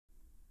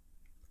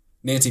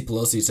Nancy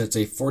Pelosi sets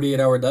a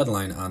 48-hour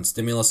deadline on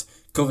stimulus,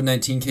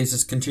 COVID-19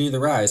 cases continue to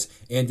rise,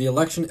 and the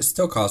election is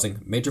still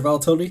causing major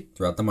volatility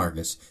throughout the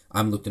markets.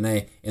 I'm Luke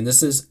Dene, and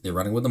this is the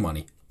Running with the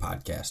Money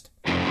podcast.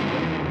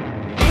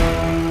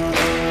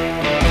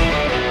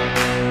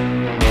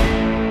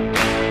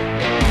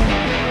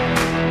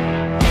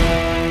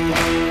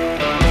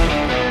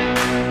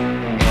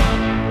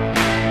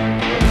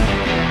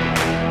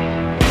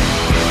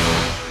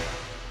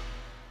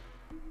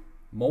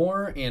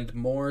 More and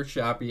more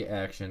choppy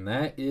action.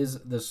 That is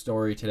the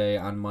story today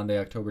on Monday,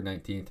 October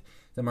 19th.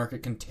 The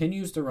market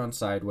continues to run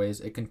sideways.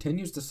 It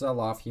continues to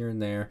sell off here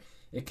and there.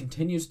 It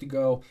continues to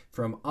go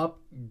from up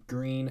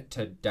green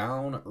to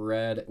down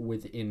red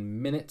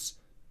within minutes.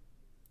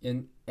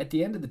 And at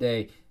the end of the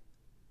day,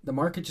 the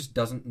market just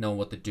doesn't know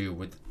what to do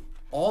with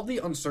all the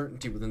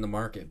uncertainty within the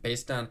market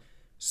based on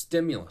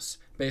stimulus,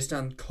 based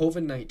on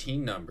COVID-19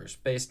 numbers,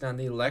 based on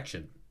the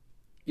election.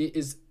 It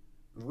is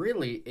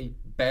really a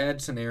bad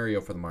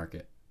scenario for the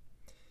market.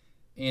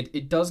 And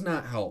it does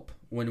not help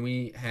when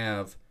we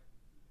have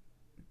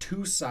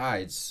two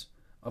sides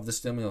of the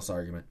stimulus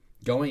argument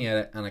going at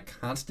it on a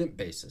constant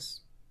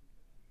basis.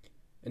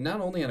 And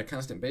not only on a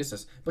constant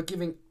basis, but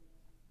giving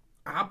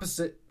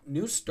opposite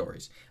news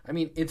stories. I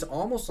mean, it's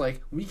almost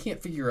like we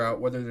can't figure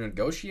out whether they're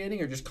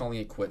negotiating or just calling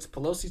it quits.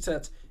 Pelosi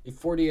sets a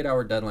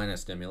 48-hour deadline on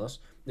stimulus.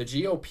 The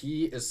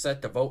GOP is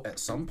set to vote at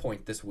some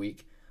point this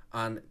week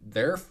on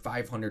their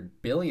 $500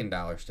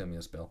 billion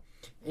stimulus bill.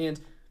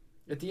 And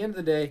at the end of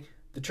the day,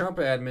 the Trump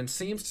admin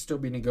seems to still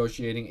be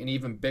negotiating an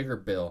even bigger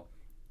bill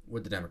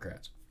with the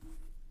Democrats.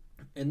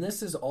 And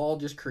this is all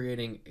just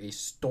creating a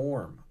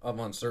storm of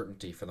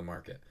uncertainty for the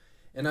market.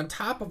 And on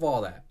top of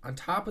all that, on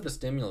top of the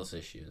stimulus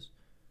issues,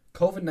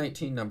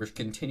 COVID-19 numbers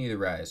continue to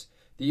rise.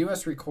 The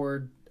U.S.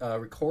 recorded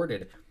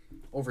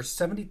over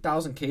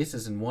 70,000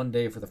 cases in one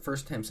day for the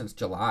first time since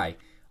July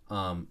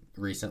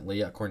recently,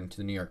 according to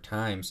the New York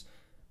Times.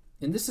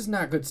 And this is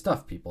not good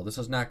stuff, people. This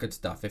is not good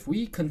stuff. If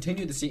we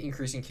continue to see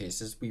increasing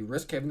cases, we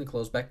risk having to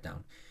close back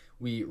down.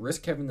 We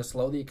risk having to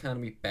slow the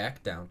economy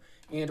back down.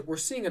 And we're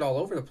seeing it all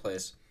over the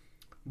place.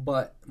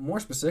 But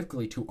more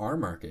specifically to our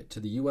market, to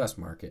the U.S.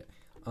 market,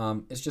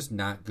 it's just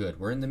not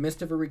good. We're in the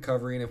midst of a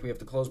recovery, and if we have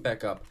to close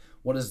back up,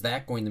 what is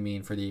that going to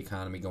mean for the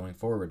economy going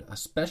forward,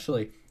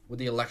 especially with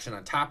the election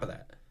on top of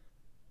that?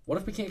 What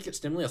if we can't get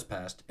stimulus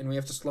passed, and we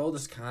have to slow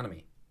this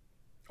economy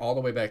all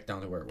the way back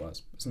down to where it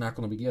was? It's not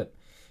going to be good.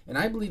 And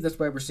I believe that's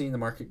why we're seeing the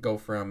market go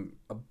from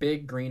a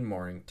big green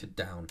morning to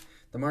down.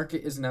 The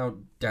market is now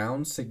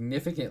down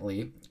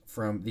significantly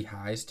from the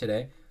highs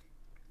today.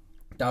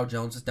 Dow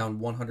Jones is down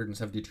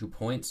 172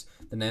 points.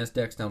 The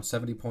Nasdaq's down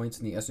 70 points,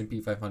 and the S&P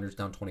 500 is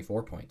down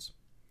 24 points.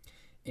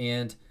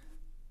 And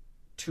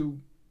to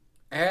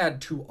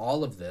add to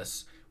all of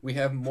this, we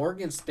have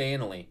Morgan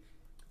Stanley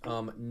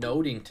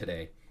noting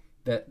today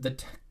that the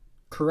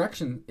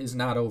correction is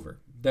not over,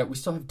 that we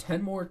still have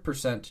 10% more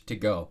to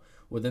go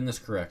within this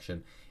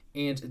correction.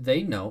 And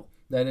they note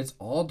that it's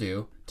all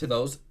due to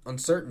those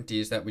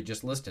uncertainties that we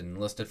just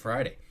listed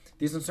Friday.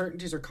 These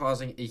uncertainties are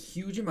causing a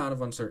huge amount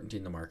of uncertainty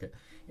in the market.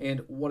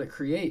 And what it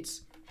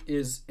creates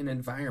is an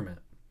environment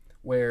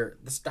where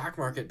the stock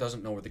market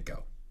doesn't know where to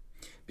go.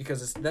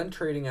 Because it's then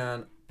trading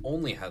on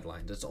only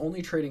headlines. It's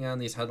only trading on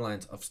these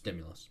headlines of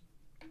stimulus.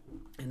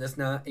 And that's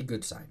not a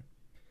good sign.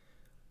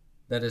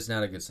 That is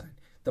not a good sign.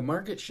 The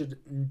market should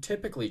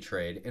typically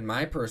trade, in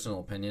my personal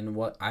opinion,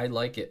 what I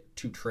like it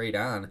to trade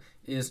on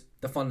is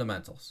the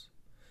fundamentals,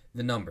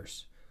 the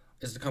numbers.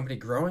 Is the company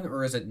growing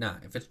or is it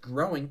not? If it's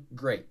growing,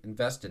 great,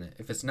 invest in it.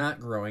 If it's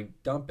not growing,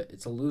 dump it.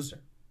 It's a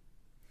loser.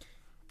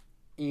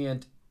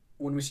 And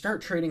when we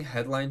start trading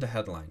headline to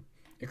headline,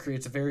 it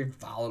creates a very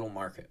volatile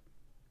market.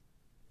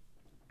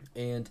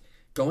 And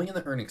going in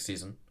the earnings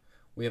season,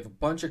 we have a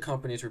bunch of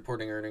companies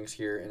reporting earnings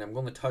here, and I'm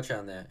going to touch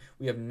on that.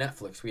 We have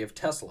Netflix, we have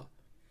Tesla.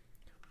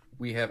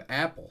 We have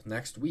Apple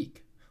next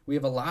week. We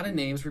have a lot of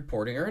names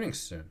reporting earnings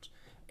soon.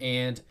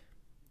 And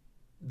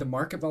the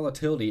market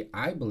volatility,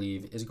 I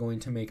believe, is going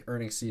to make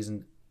earnings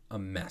season a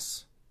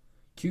mess.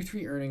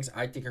 Q3 earnings,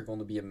 I think, are going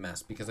to be a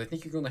mess because I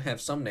think you're going to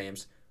have some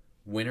names,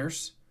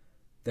 winners,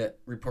 that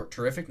report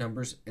terrific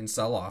numbers and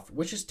sell off,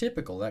 which is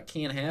typical. That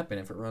can happen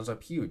if it runs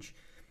up huge.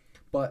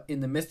 But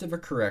in the midst of a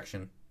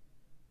correction,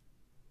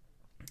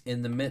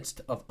 in the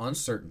midst of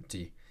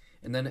uncertainty,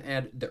 and then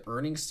add the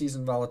earnings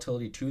season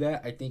volatility to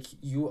that, I think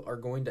you are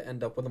going to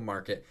end up with a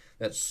market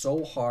that's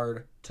so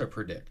hard to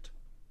predict.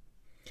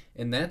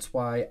 And that's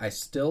why I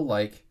still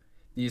like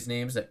these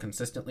names that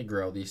consistently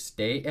grow, these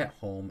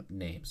stay-at-home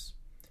names.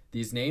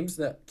 These names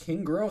that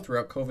can grow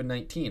throughout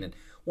COVID-19. And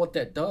what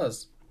that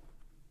does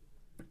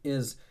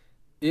is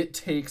it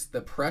takes the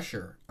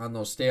pressure on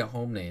those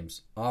stay-at-home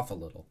names off a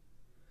little.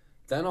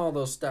 Then all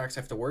those stocks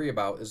have to worry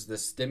about is the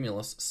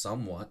stimulus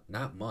somewhat,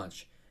 not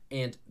much,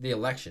 and the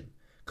election.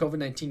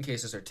 COVID-19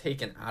 cases are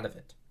taken out of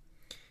it.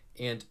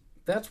 And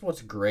that's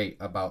what's great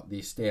about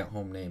these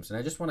stay-at-home names. And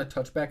I just want to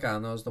touch back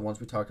on those, the ones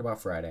we talked about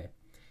Friday.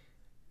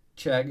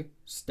 Chegg,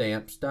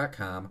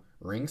 Stamps.com,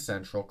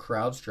 RingCentral,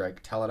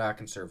 CrowdStrike, Teladoc,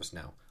 and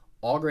ServiceNow.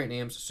 All great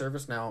names.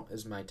 ServiceNow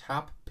is my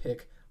top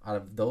pick out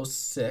of those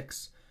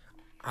 6,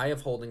 I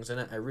have holdings in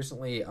it. I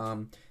recently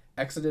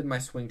exited my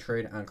swing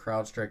trade on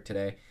CrowdStrike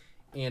today,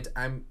 and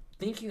I'm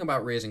thinking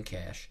about raising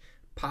cash,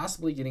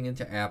 possibly getting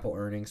into Apple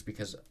earnings,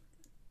 because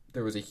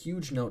there was a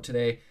huge note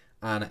today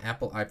on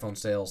Apple iPhone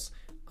sales,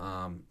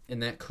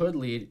 and that could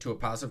lead to a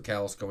positive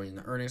catalyst going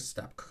into earnings.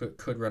 Stock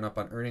could run up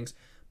on earnings.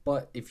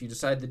 But if you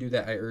decide to do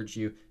that, I urge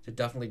you to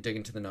definitely dig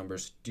into the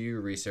numbers, do your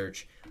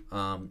research.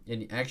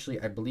 And actually,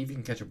 I believe you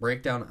can catch a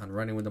breakdown on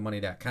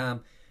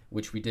runningwiththemoney.com,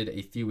 which we did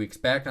a few weeks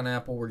back on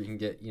Apple, where you can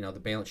get, the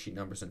balance sheet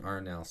numbers and our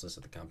analysis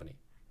of the company.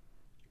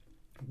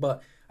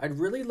 But I'd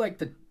really like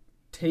to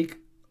take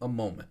a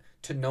moment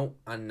to note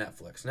on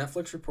Netflix.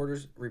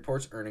 Netflix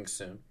reports earnings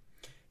soon.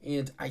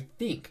 And I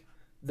think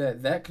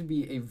that could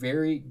be a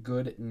very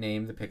good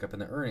name to pick up in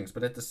the earnings.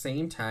 But at the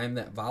same time,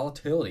 that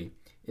volatility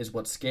is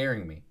what's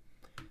scaring me.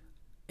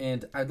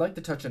 And I'd like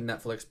to touch on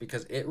Netflix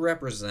because it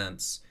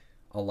represents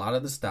a lot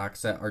of the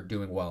stocks that are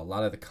doing well, a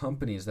lot of the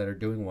companies that are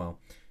doing well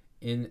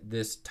in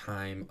this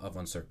time of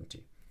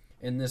uncertainty,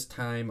 in this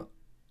time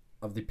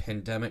of the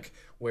pandemic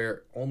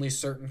where only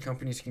certain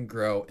companies can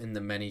grow and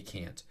the many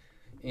can't.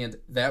 And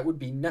that would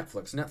be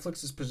Netflix.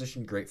 Netflix is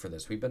positioned great for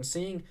this. We've been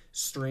seeing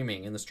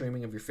streaming and the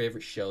streaming of your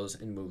favorite shows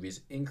and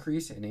movies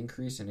increase and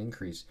increase and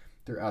increase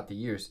throughout the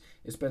years.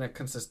 It's been a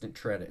consistent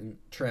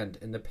trend,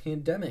 and the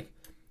pandemic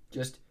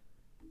just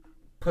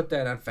put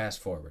that on fast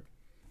forward.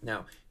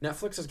 Now,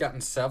 Netflix has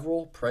gotten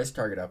several price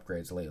target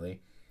upgrades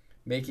lately,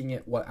 making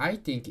it what I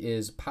think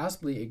is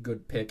possibly a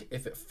good pick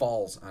if it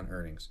falls on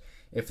earnings.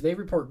 If they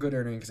report good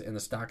earnings and the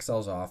stock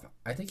sells off,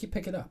 I think you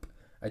pick it up.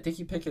 I think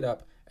you pick it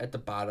up at the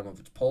bottom of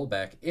its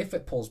pullback if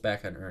it pulls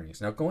back on earnings.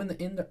 Now, going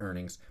into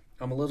earnings,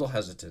 I'm a little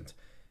hesitant,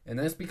 and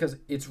that's because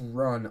it's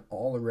run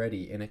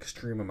already an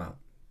extreme amount.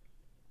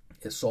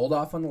 It sold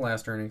off on the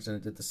last earnings, and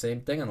it did the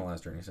same thing on the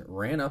last earnings. It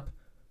ran up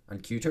on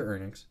Q2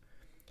 earnings.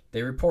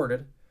 They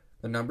reported.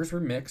 The numbers were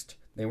mixed.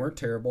 They weren't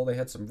terrible. They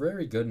had some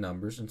very good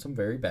numbers and some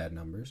very bad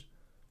numbers.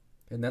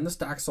 And then the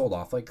stock sold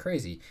off like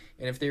crazy.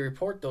 And if they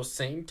report those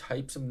same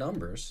types of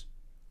numbers,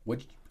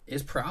 which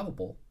is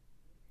probable,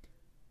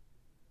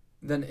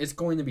 then it's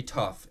going to be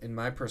tough, in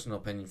my personal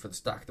opinion, for the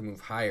stock to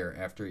move higher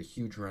after a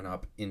huge run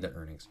up into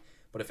earnings.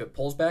 But if it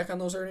pulls back on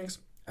those earnings,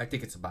 I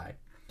think it's a buy.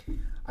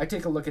 I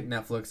take a look at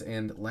Netflix,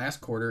 and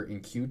last quarter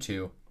in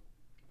Q2,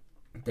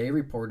 they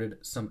reported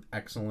some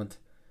excellent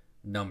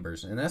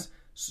numbers, and that's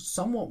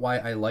somewhat why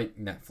I like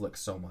Netflix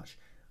so much.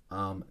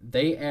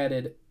 They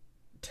added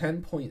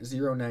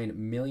 10.09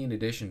 million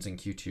additions in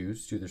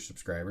Q2 to their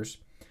subscribers,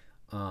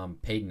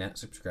 paid net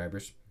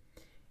subscribers,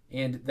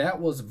 and that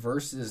was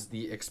versus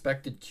the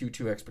expected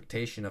Q2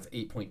 expectation of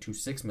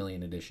 8.26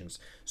 million additions.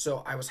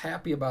 So I was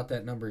happy about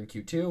that number in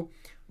Q2,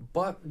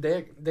 but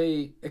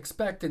they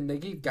expected, they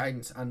gave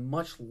guidance on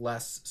much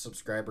less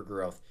subscriber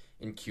growth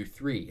in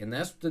Q3, and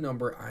that's the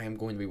number I am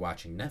going to be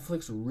watching.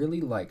 Netflix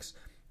really likes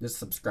this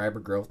subscriber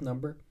growth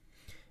number,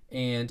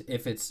 and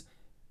if it's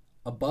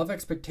above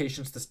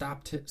expectations, the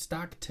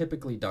stock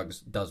typically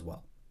does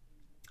well.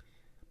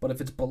 But if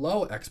it's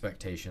below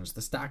expectations,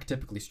 the stock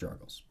typically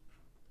struggles.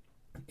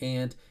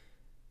 And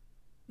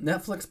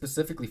Netflix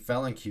specifically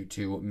fell in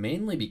Q2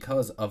 mainly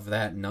because of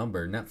that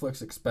number.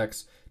 Netflix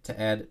expects to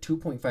add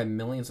 2.5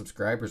 million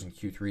subscribers in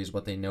Q3 is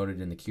what they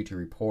noted in the Q2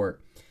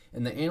 report,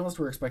 and the analysts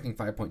were expecting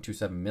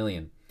 5.27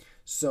 million,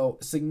 so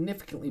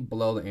significantly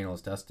below the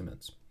analyst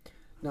estimates.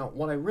 Now,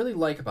 what I really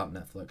like about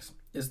Netflix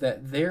is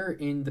that they're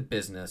in the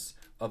business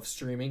of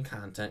streaming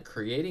content,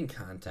 creating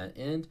content,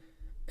 and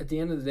at the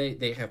end of the day,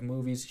 they have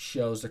movies,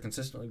 shows, they're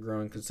consistently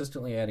growing,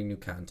 consistently adding new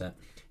content,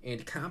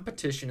 and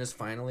competition is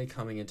finally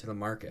coming into the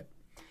market.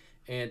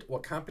 And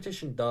what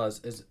competition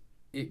does is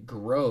it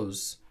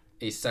grows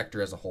a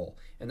sector as a whole,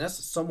 and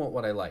that's somewhat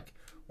what I like.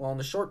 While in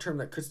the short term,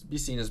 that could be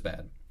seen as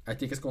bad, I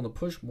think it's going to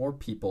push more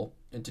people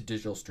into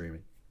digital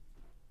streaming.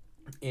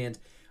 And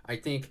I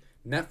think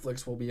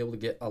Netflix will be able to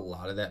get a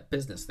lot of that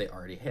business. They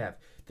already have.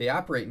 They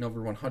operate in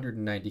over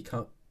 190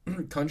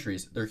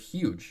 countries. They're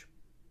huge.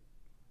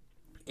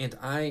 And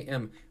I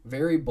am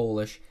very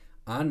bullish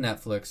on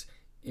Netflix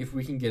if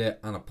we can get it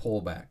on a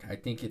pullback. I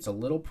think it's a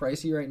little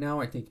pricey right now.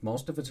 I think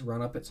most of its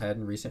run-up it's had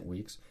in recent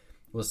weeks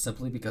was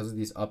simply because of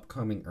these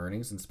upcoming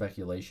earnings and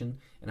speculation.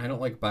 And I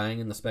don't like buying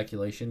in the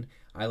speculation.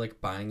 I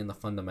like buying in the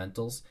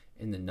fundamentals,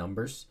 in the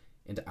numbers.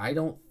 And I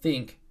don't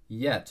think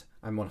yet,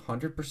 I'm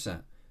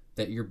 100%,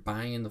 that you're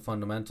buying in the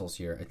fundamentals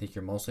here. I think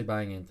you're mostly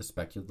buying into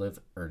speculative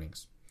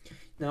earnings.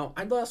 Now,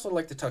 I'd also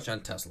like to touch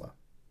on Tesla.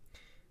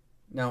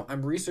 Now,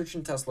 I'm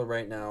researching Tesla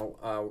right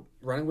now.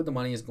 Running with the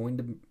Money is going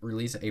to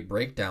release a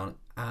breakdown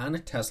on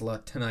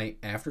Tesla tonight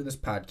after this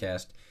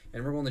podcast,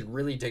 and we're going to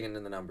really dig into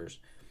the numbers.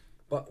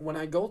 But when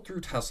I go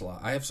through Tesla,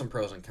 I have some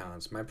pros and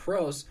cons. My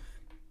pros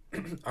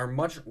are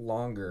much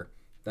longer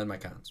than my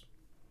cons.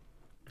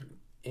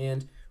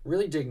 And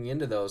really digging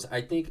into those,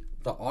 I think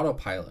the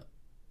autopilot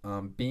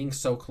being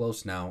so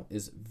close now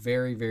is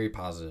very, very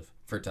positive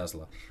for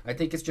Tesla. I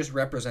think it's just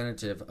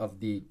representative of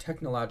the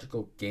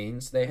technological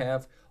gains they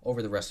have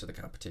over the rest of the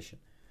competition.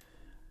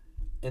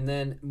 And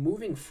then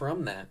moving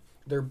from that,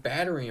 their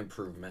battery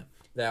improvement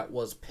that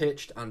was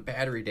pitched on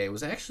Battery Day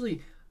was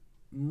actually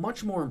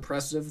much more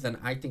impressive than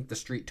I think the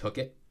street took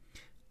it.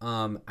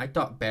 I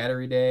thought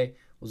Battery Day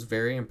was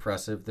very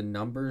impressive. The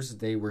numbers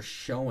they were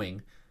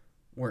showing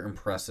were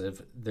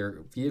impressive.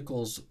 Their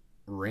vehicles'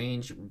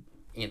 range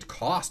and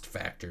cost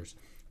factors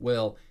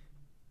will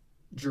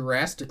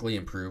drastically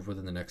improve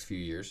within the next few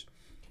years.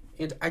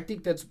 And I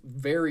think that's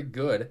very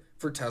good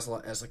for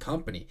Tesla as a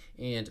company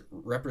and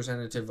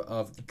representative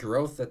of the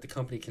growth that the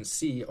company can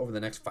see over the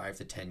next 5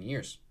 to 10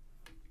 years.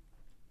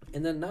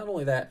 And then not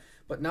only that,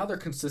 but now they're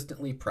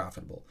consistently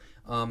profitable.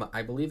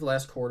 I believe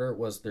last quarter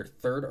was their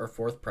third or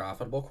fourth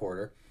profitable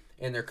quarter,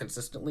 and they're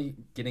consistently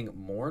getting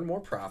more and more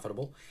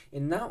profitable.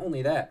 And not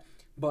only that,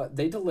 but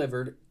they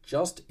delivered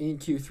just in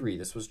Q3.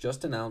 This was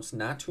just announced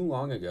not too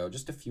long ago,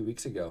 just a few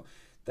weeks ago,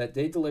 that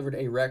they delivered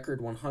a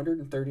record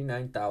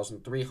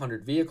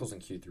 139,300 vehicles in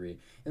Q3,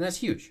 and that's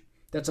huge.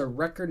 That's a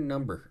record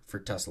number for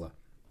Tesla.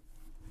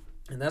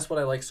 And that's what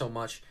I like so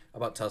much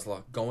about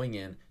Tesla going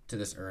into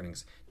this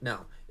earnings.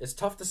 Now, it's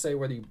tough to say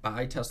whether you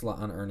buy Tesla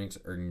on earnings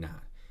or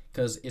not,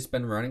 because it's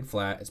been running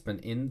flat. It's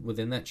been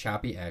within that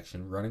choppy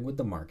action, running with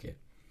the market.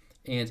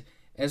 And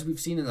as we've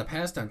seen in the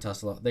past on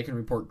Tesla, they can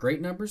report great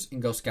numbers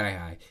and go sky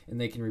high,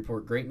 and they can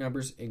report great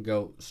numbers and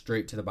go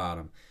straight to the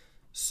bottom.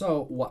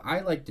 So what I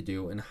like to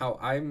do and how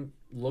I'm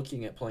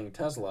looking at playing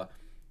Tesla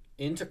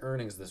into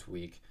earnings this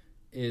week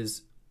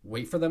is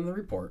wait for them to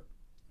report.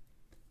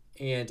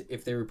 And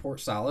if they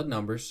report solid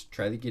numbers,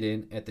 try to get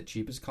in at the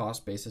cheapest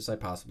cost basis I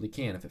possibly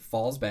can. If it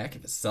falls back,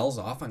 if it sells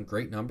off on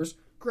great numbers,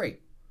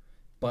 great.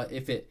 But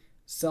if it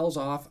sells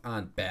off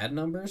on bad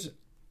numbers,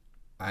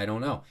 I don't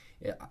know.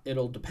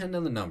 It'll depend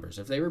on the numbers.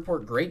 If they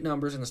report great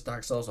numbers and the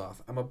stock sells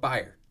off, I'm a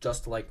buyer,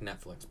 just like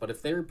Netflix. But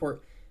if they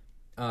report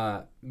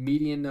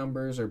median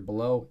numbers or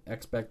below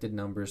expected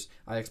numbers,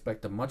 I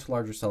expect a much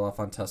larger sell-off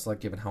on Tesla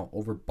given how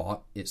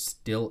overbought it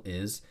still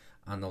is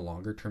on the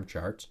longer term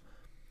charts.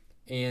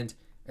 And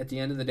at the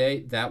end of the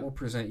day, that will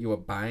present you a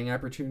buying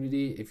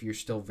opportunity if you're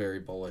still very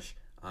bullish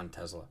on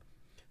Tesla.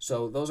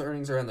 So those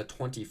earnings are on the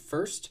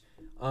 21st.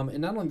 And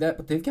not only that,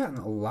 but they've gotten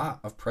a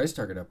lot of price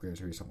target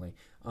upgrades recently.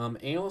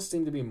 Analysts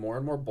seem to be more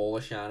and more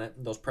bullish on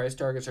it. Those price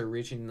targets are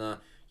reaching the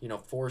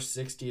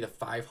 460 to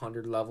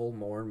 500 level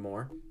more and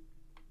more.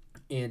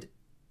 And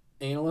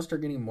analysts are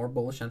getting more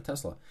bullish on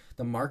Tesla.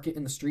 The market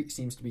in the street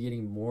seems to be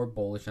getting more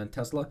bullish on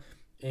Tesla,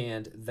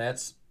 and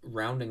that's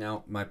rounding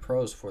out my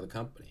pros for the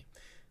company.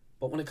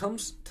 But when it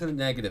comes to the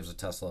negatives of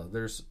Tesla,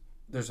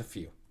 there's a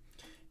few.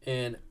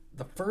 And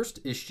the first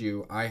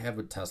issue I have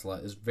with Tesla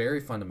is very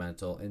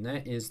fundamental, and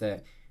that is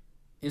that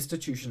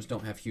institutions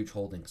don't have huge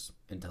holdings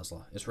in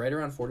Tesla. It's right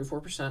around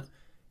 44%,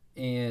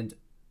 and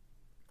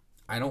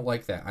I don't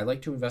like that. I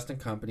like to invest in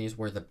companies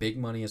where the big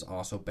money is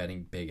also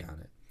betting big on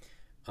it.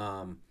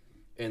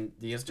 And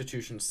the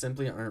institutions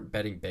simply aren't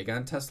betting big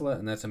on Tesla,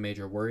 and that's a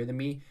major worry to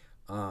me.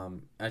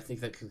 I think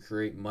that could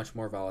create much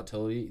more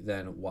volatility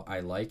than what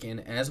I like.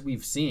 And as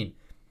we've seen,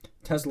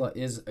 Tesla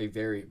is a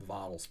very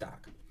volatile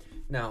stock.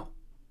 Now,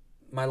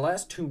 my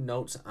last two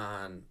notes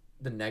on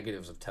the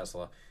negatives of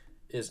Tesla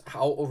is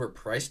how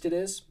overpriced it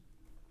is.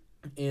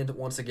 And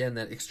once again,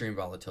 that extreme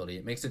volatility.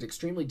 It makes it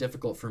extremely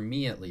difficult, for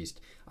me at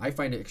least. I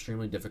find it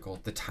extremely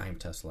difficult to time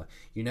Tesla.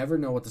 You never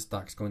know what the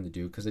stock's going to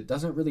do because it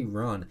doesn't really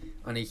run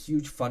on a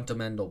huge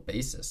fundamental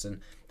basis.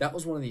 And that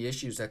was one of the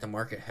issues that the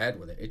market had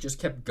with it. It just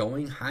kept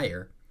going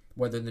higher,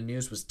 whether the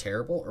news was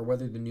terrible or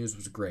whether the news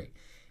was great.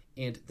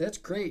 And that's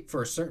great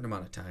for a certain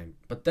amount of time.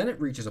 But then it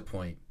reaches a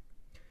point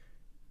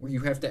where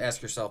you have to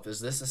ask yourself, is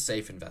this a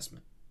safe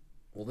investment?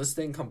 Will this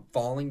thing come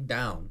falling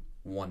down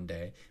one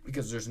day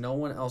because there's no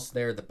one else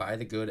there to buy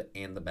the good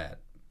and the bad?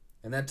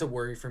 And that's a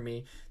worry for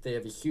me. They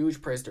have a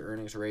huge price to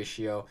earnings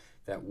ratio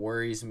that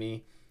worries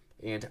me,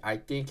 and I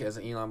think, as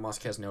Elon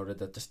Musk has noted,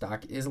 that the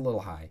stock is a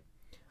little high,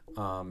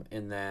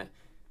 and that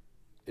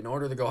in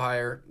order to go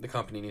higher, the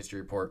company needs to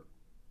report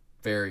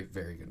very,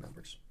 very good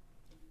numbers.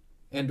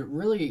 And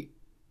really,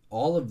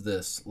 all of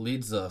this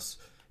leads us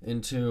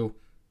into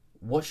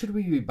what should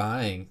we be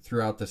buying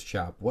throughout this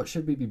chop? What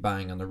should we be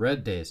buying on the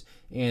red days?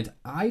 And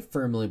I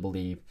firmly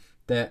believe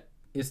that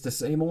it's the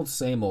same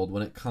old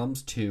when it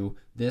comes to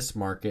this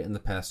market in the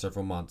past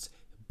several months.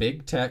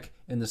 Big tech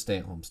and the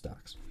stay-at-home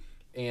stocks.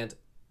 And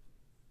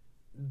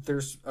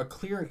there's a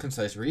clear and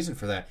concise reason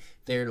for that.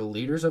 They're the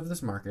leaders of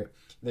this market.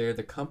 They're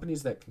the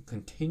companies that can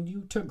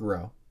continue to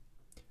grow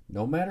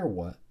no matter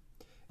what.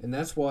 And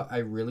that's what I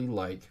really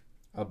like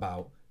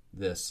about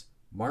this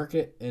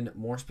market, and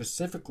more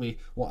specifically,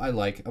 what I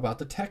like about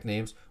the tech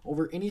names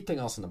over anything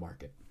else in the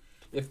market.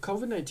 If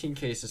COVID-19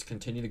 cases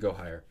continue to go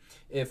higher,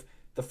 if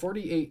the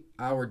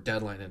 48-hour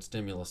deadline in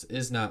stimulus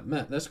is not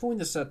met, that's going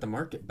to set the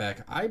market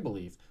back, I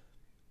believe,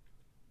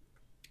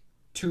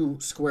 to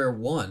square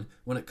one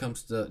when it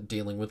comes to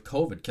dealing with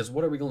COVID. Because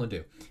what are we going to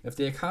do? If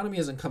the economy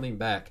isn't coming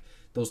back,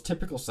 those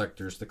typical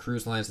sectors, the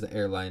cruise lines, the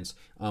airlines,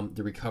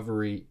 the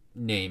recovery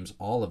names,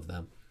 all of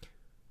them,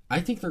 I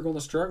think they're going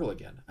to struggle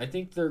again. I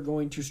think they're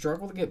going to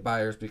struggle to get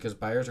buyers because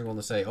buyers are going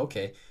to say,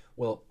 okay,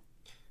 well,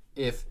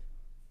 if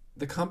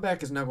the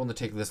comeback is now going to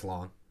take this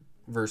long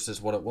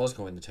versus what it was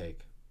going to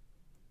take,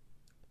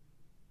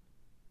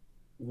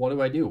 what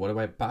do I do? What do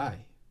I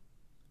buy?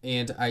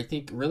 And I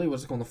think really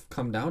what's going to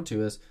come down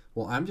to is,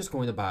 well, I'm just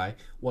going to buy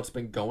what's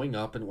been going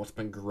up and what's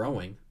been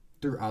growing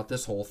throughout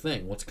this whole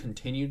thing, what's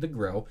continued to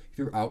grow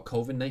throughout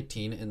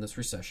COVID-19 in this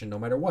recession, no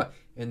matter what,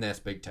 and that's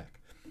big tech.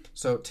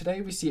 So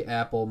today we see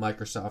Apple,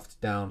 Microsoft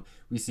down,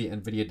 we see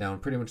Nvidia down,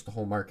 pretty much the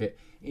whole market.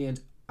 And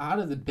out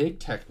of the big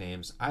tech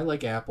names, I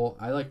like Apple,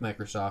 I like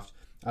Microsoft,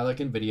 I like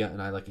Nvidia,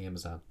 and I like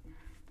Amazon.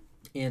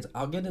 And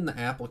I'll get into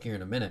Apple here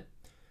in a minute,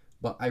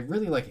 but I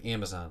really like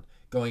Amazon.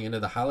 Going into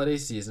the holiday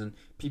season,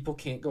 people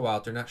can't go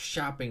out. They're not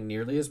shopping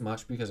nearly as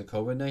much because of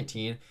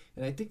COVID-19.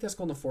 And I think that's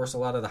going to force a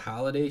lot of the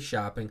holiday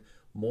shopping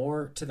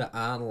more to the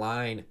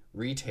online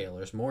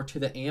retailers, more to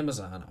the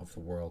Amazon of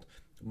the world,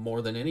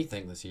 more than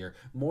anything this year,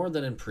 more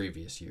than in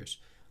previous years.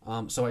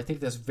 So I think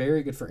that's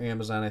very good for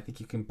Amazon. I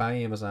think you can buy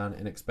Amazon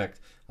and expect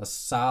a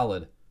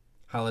solid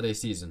holiday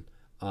season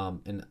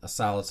and a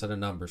solid set of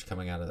numbers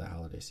coming out of the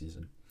holiday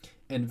season.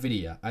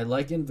 Nvidia. I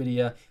like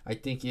Nvidia. I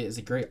think it is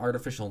a great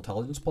artificial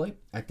intelligence play.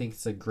 I think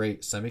it's a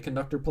great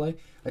semiconductor play.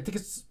 I think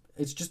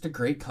it's just a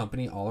great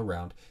company all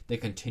around. They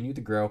continue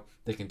to grow.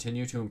 They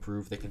continue to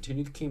improve. They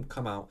continue to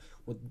come out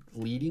with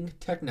leading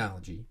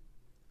technology.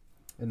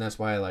 And that's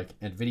why I like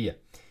Nvidia.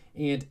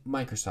 And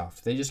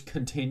Microsoft. They just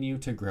continue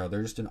to grow.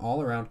 They're just an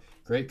all-around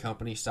great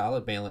company,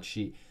 solid balance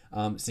sheet,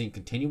 seeing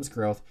continuous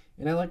growth.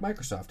 And I like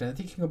Microsoft. And I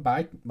think you can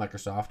buy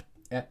Microsoft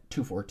at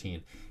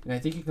 $214. And I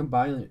think you can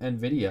buy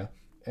Nvidia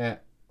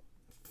at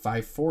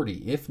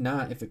 $540. If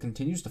not, if it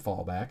continues to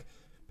fall back,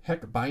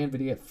 heck, buy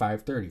Nvidia at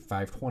 $530,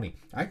 $520.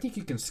 I think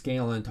you can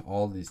scale into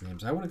all of these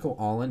names. I wouldn't go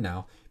all in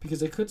now because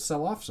they could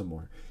sell off some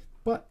more.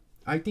 But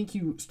I think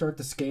you start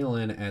to scale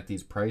in at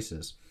these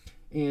prices.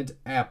 And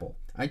Apple.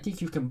 I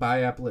think you can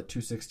buy Apple at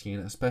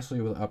 $216,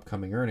 especially with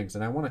upcoming earnings,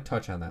 and I want to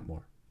touch on that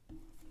more.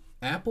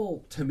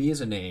 Apple, to me,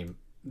 is a name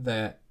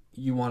that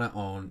you want to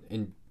own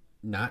and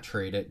not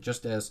trade it,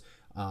 just as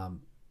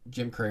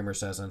Jim Cramer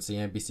says on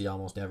CNBC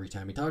almost every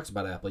time he talks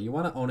about Apple. You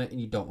want to own it and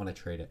you don't want to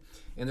trade it.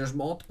 And there's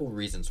multiple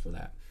reasons for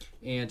that.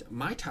 And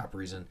my top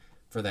reason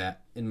for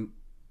that, in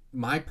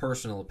my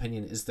personal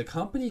opinion, is the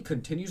company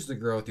continues to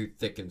grow through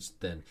thick and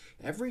thin.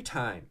 Every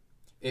time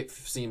it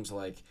seems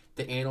like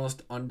the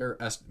analysts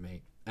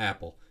underestimate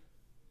Apple,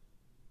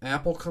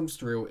 Apple comes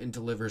through and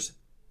delivers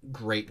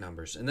great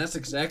numbers. And that's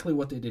exactly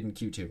what they did in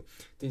Q2.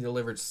 They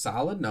delivered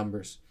solid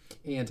numbers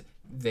and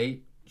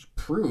they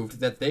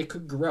proved that they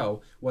could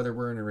grow whether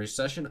we're in a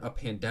recession, a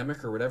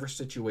pandemic, or whatever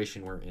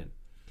situation we're in.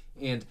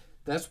 And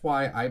that's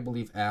why I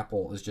believe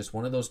Apple is just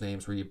one of those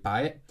names where you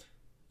buy it,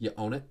 you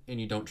own it,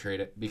 and you don't trade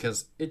it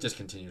because it just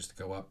continues to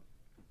go up.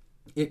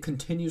 It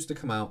continues to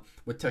come out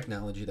with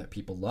technology that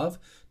people love,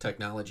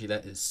 technology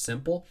that is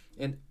simple,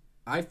 and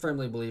I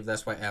firmly believe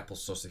that's why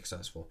Apple's so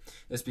successful.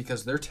 It's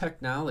because their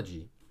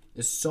technology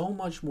is so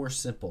much more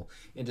simple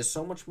and is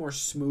so much more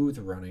smooth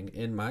running,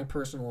 in my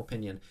personal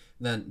opinion,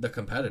 than the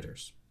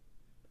competitors.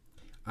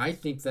 I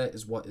think that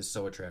is what is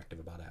so attractive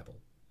about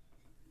Apple.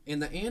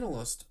 And the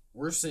analysts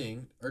we're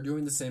seeing are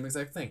doing the same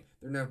exact thing.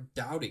 They're now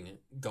doubting it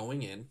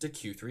going into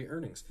Q3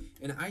 earnings.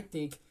 And I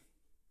think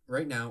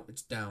right now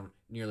it's down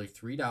nearly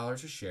 $3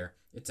 a share.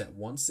 It's at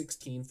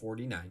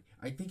 $116.49.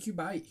 I think you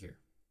buy it here.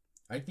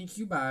 I think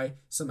you buy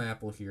some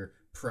Apple here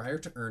prior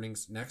to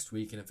earnings next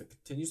week. And if it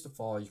continues to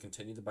fall, you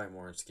continue to buy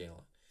more and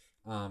scale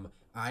it.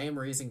 I am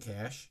raising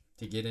cash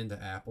to get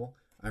into Apple.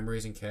 I'm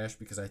raising cash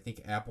because I think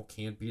Apple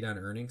can beat on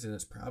earnings, and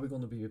it's probably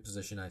going to be a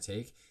position I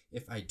take.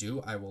 If I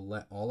do, I will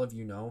let all of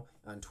you know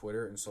on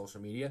Twitter and social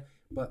media.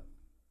 But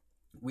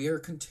we are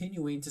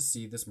continuing to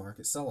see this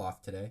market sell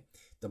off today.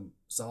 The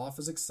sell-off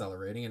is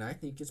accelerating, and I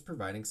think it's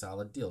providing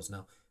solid deals.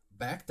 Now,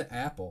 back to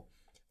Apple.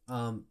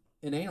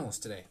 An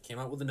analyst today came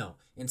out with a no,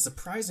 and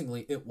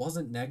surprisingly, it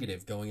wasn't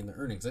negative going into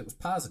earnings. It was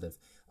positive.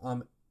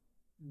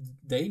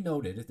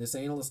 This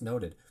analyst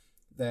noted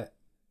that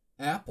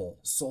Apple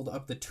sold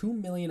up to 2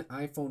 million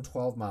iPhone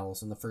 12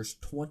 models in the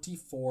first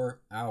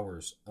 24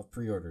 hours of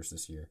pre-orders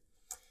this year.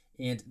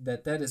 And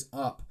that is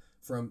up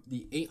from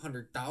the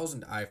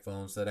 800,000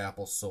 iPhones that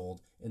Apple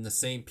sold in the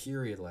same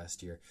period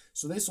last year.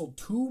 So they sold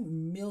 2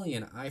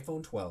 million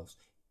iPhone 12s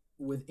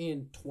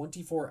within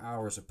 24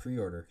 hours of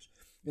pre-orders.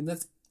 And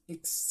that's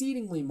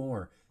exceedingly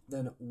more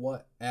than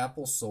what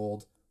Apple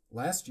sold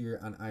last year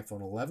on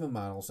iPhone 11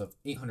 models of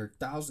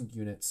 800,000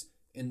 units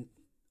in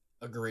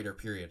a greater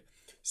period.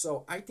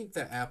 So I think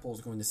that Apple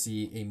is going to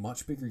see a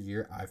much bigger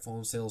year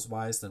iPhone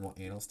sales-wise than what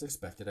analysts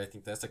expected. I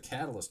think that's a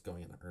catalyst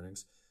going into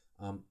earnings.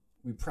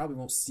 We probably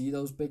won't see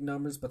those big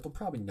numbers, but they'll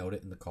probably note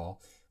it in the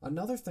call.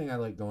 Another thing I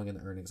like going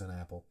into earnings on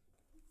Apple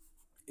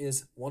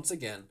is, once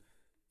again,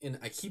 and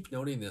I keep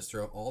noting this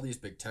throughout all these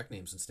big tech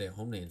names and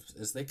stay-at-home names,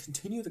 is they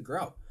continue to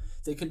grow.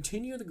 They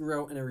continue to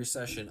grow in a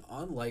recession,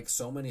 unlike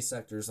so many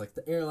sectors like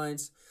the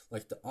airlines,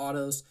 like the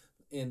autos,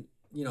 and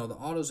the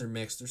autos are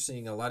mixed. They're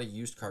seeing a lot of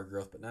used car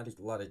growth, but not a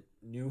lot of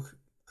new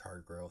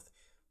car growth.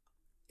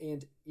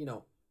 And,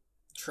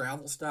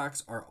 travel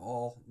stocks are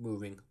all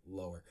moving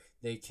lower.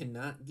 They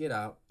cannot get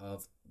out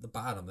of the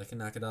bottom. They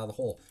cannot get out of the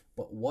hole.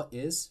 But what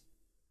is?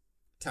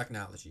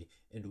 technology.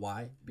 And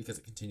why? Because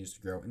it continues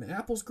to grow. And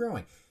Apple's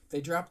growing. They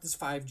dropped this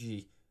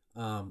 5G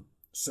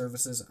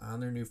services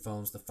on their new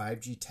phones. The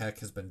 5G tech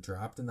has been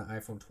dropped in the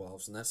iPhone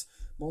 12s, and that's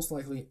most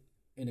likely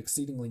an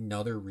exceedingly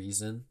another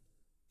reason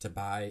to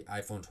buy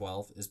iPhone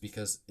 12 is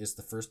because it's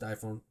the first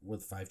iPhone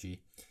with 5G.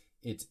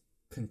 It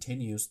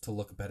continues to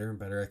look better and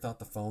better. I thought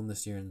the phone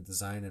this year and the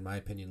design, in my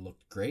opinion,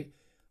 looked great.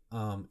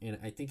 And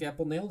I think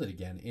Apple nailed it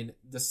again. And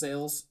the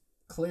sales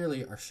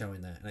clearly are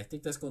showing that. And I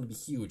think that's going to be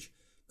huge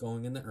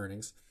going in the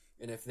earnings.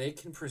 And if they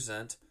can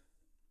present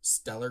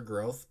stellar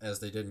growth as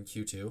they did in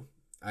Q2,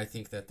 I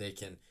think that they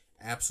can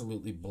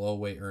absolutely blow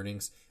away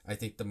earnings. I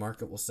think the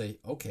market will say,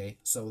 okay,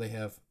 so they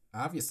have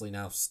obviously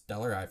now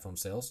stellar iPhone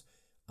sales.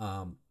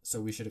 So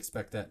we should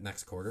expect that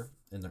next quarter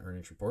in the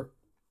earnings report.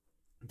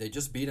 They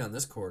just beat on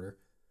this quarter.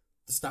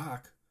 The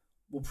stock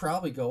will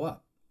probably go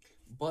up.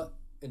 But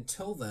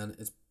until then,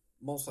 it's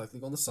most likely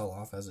going to sell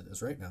off as it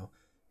is right now.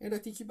 And I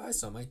think you buy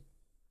some. I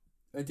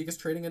think it's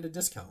trading at a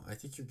discount. I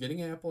think you're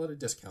getting Apple at a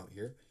discount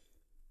here.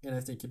 And I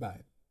think you buy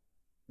it.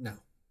 Now,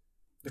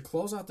 to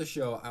close out the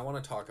show, I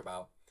want to talk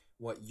about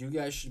what you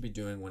guys should be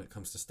doing when it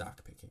comes to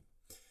stock picking.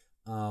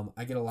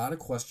 I get a lot of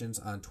questions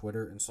on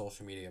Twitter and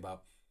social media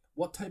about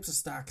what types of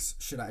stocks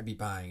should I be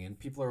buying? And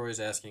people are always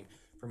asking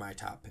for my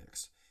top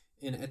picks.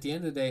 And at the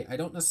end of the day, I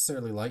don't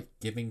necessarily like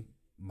giving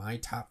my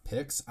top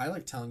picks. I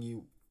like telling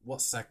you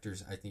what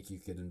sectors I think you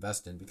could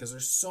invest in because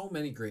there's so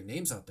many great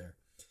names out there.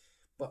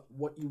 But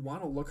what you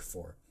want to look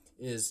for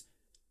is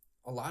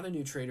a lot of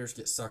new traders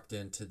get sucked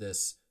into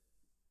this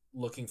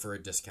looking for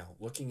a discount,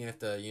 looking at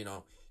the,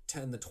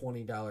 $10 to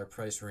 $20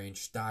 price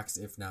range stocks,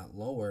 if not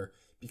lower,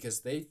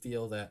 because they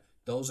feel that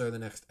those are the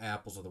next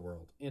Apples of the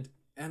world. And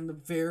on the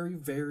very,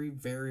 very,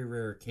 very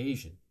rare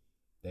occasion,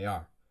 they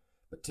are.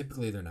 But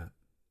typically they're not.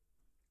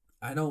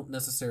 I don't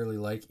necessarily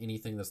like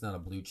anything that's not a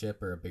blue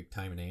chip or a big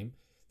time name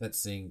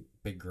that's seeing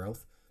big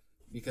growth,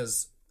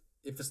 because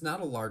if it's not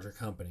a larger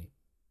company,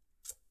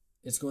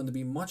 it's going to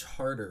be much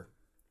harder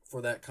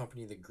for that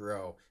company to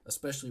grow,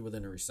 especially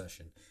within a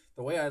recession.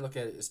 The way I look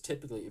at it is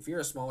typically if you're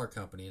a smaller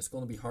company, it's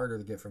going to be harder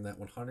to get from that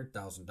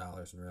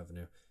 $100,000 in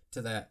revenue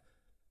to that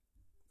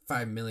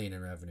 $5 million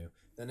in revenue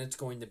than it's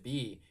going to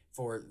be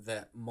for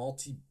that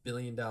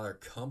multi-billion-dollar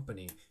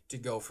company to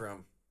go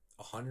from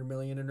 $100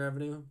 million in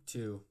revenue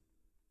to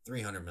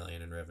 $300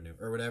 million in revenue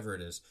or whatever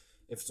it is.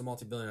 If it's a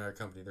multi-billion-dollar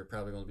company, they're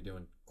probably going to be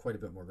doing quite a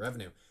bit more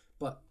revenue.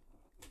 But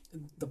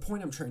the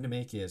point I'm trying to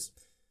make is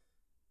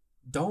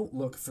don't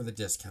look for the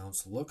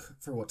discounts. Look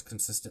for what's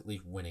consistently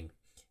winning.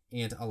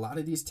 And a lot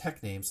of these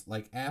tech names,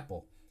 like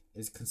Apple,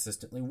 is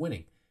consistently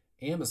winning.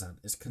 Amazon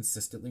is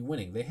consistently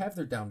winning. They have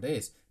their down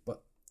days,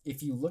 but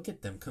if you look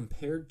at them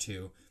compared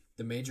to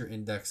the major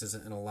indexes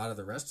and a lot of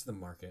the rest of the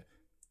market,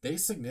 they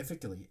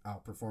significantly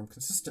outperform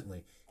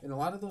consistently. And a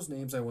lot of those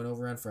names I went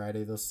over on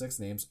Friday, those 6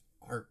 names,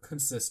 are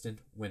consistent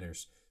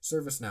winners.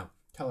 ServiceNow,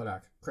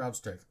 Teladoc,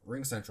 CrowdStrike,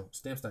 RingCentral,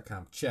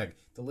 Stamps.com, Chegg.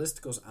 The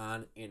list goes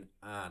on and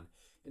on.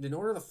 And in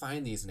order to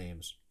find these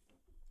names,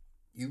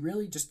 you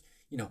really just,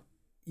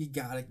 you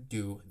got to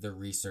do the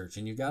research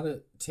and you got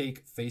to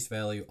take face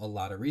value a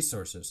lot of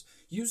resources.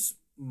 Use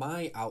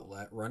my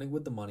outlet, Running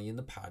with the Money in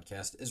the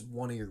podcast, as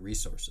one of your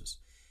resources.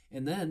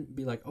 And then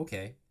be like,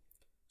 okay,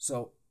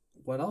 so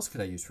what else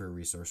could I use for a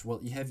resource? Well,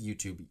 you have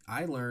YouTube.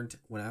 I learned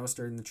when I was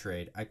starting the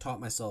trade, I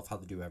taught myself how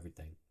to do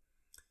everything.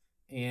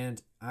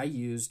 And I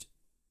used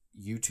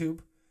YouTube,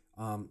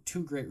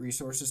 2 great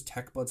resources,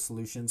 TechBud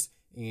Solutions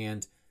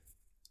and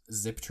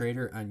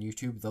ZipTrader on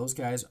YouTube. Those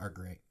guys are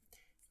great.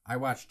 I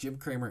watch Jim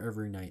Cramer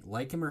every night.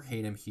 Like him or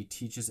hate him, he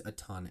teaches a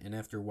ton. And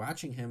after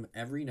watching him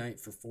every night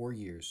for 4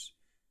 years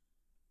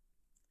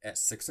at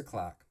 6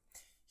 o'clock,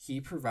 he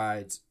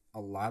provides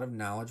a lot of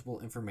knowledgeable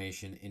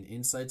information and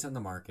insights on the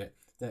market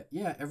that,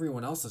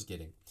 everyone else is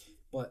getting.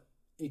 But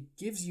it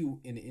gives you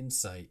an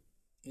insight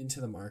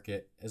into the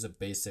market as a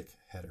basic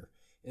header.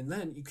 And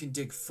then you can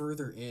dig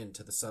further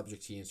into the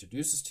subject he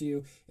introduces to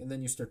you, and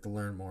then you start to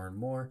learn more and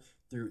more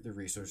through the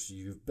resources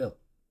you've built.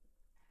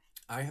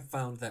 I have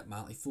found that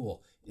Motley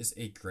Fool is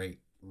a great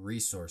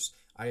resource.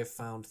 I have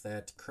found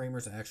that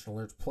Cramer's Action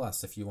Alerts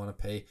Plus, if you want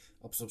to pay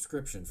a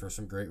subscription for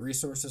some great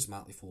resources,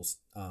 Motley Fool's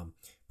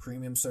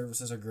premium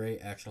services are great,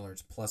 Action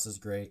Alerts Plus is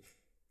great,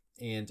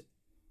 and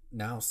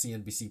now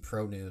CNBC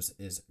Pro News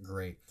is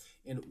great.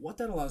 And what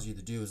that allows you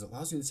to do is it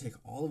allows you to take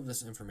all of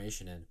this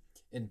information in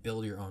and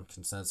build your own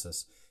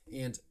consensus.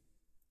 And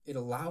it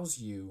allows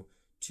you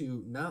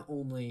to not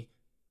only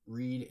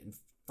read and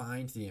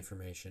find the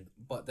information,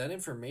 but that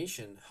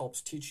information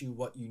helps teach you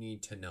what you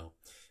need to know.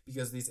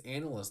 Because these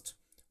analysts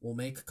will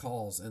make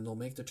calls and they'll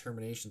make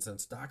determinations on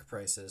stock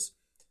prices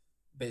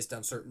based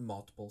on certain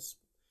multiples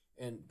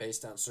and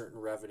based on certain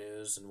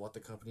revenues and what the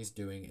company's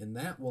doing. And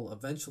that will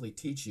eventually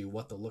teach you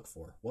what to look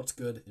for, what's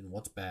good and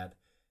what's bad.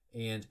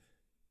 And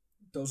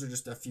those are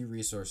just a few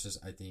resources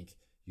I think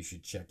you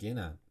should check in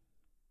on.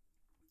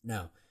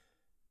 Now,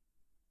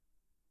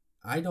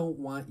 I don't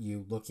want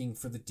you looking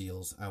for the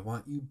deals. I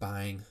want you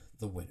buying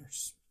the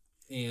winners.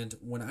 And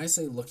when I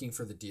say looking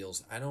for the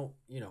deals, I don't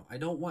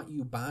want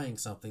you buying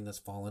something that's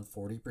fallen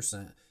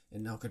 40%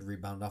 and now could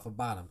rebound off a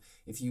bottom.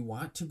 If you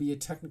want to be a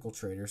technical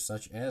trader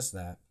such as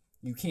that,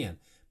 you can.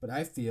 But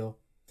I feel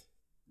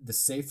the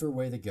safer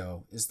way to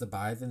go is to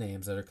buy the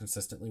names that are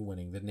consistently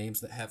winning, the names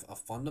that have a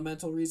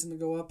fundamental reason to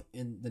go up,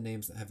 and the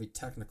names that have a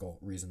technical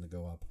reason to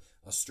go up.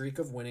 A streak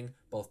of winning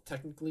both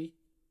technically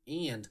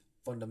and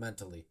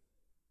fundamentally.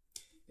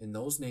 And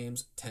those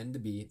names tend to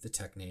be the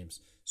tech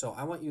names. So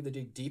I want you to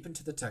dig deep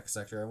into the tech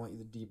sector. I want you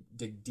to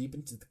dig deep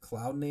into the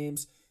cloud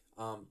names.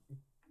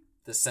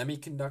 The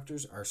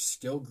semiconductors are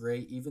still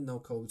great, even though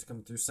COVID's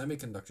coming through.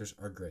 Semiconductors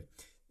are great.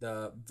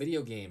 The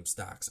video game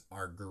stocks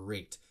are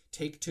great.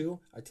 Take-Two,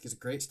 I think is a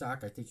great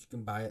stock. I think you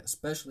can buy it,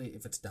 especially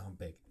if it's down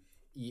big.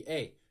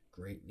 EA,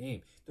 great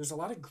name. There's a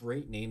lot of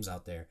great names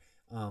out there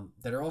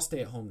that are all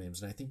stay-at-home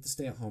names. And I think the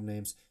stay-at-home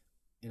names,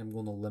 and I'm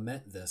going to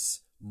lament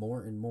this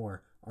more and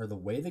more, are the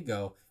way to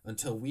go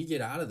until we get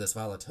out of this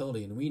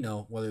volatility and we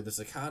know whether this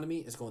economy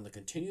is going to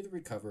continue to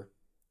recover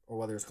or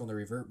whether it's going to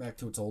revert back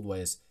to its old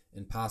ways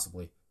and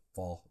possibly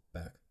fall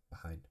back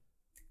behind.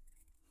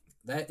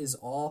 That is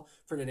all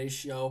for today's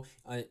show.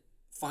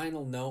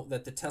 Final note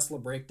that the Tesla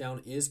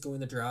breakdown is going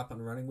to drop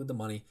on Running with the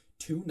Money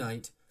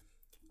tonight,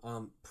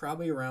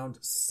 probably around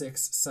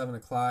 6, 7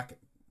 o'clock,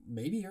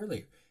 maybe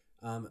earlier.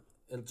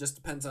 It just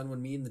depends on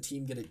when me and the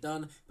team get it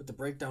done, but the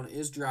breakdown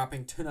is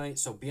dropping tonight,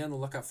 so be on the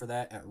lookout for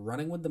that at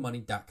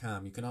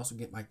runningwiththemoney.com. You can also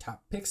get my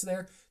top picks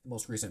there, the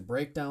most recent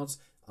breakdowns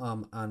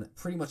on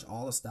pretty much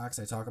all the stocks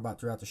I talk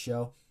about throughout the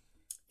show.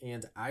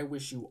 And I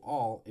wish you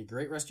all a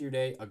great rest of your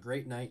day, a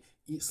great night.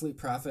 Eat, sleep,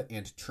 profit,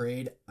 and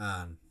trade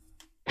on.